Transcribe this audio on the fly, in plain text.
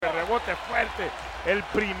rebote fuerte. El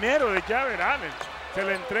primero de Javier Allen. Se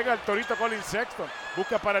le entrega al Torito Colin Sexton.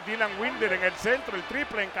 Busca para Dylan Windler en el centro. El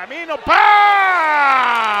triple en camino. ¡Pau!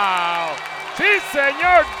 ¡Sí,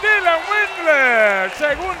 señor! Dylan Windler.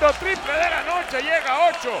 Segundo triple de la noche. Llega a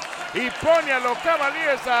 8. Y pone a los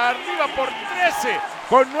Cavaliers arriba por 13.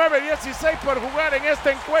 Con 9:16 por jugar en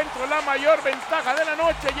este encuentro. La mayor ventaja de la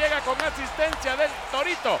noche. Llega con asistencia del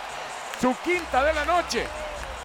Torito. Su quinta de la noche.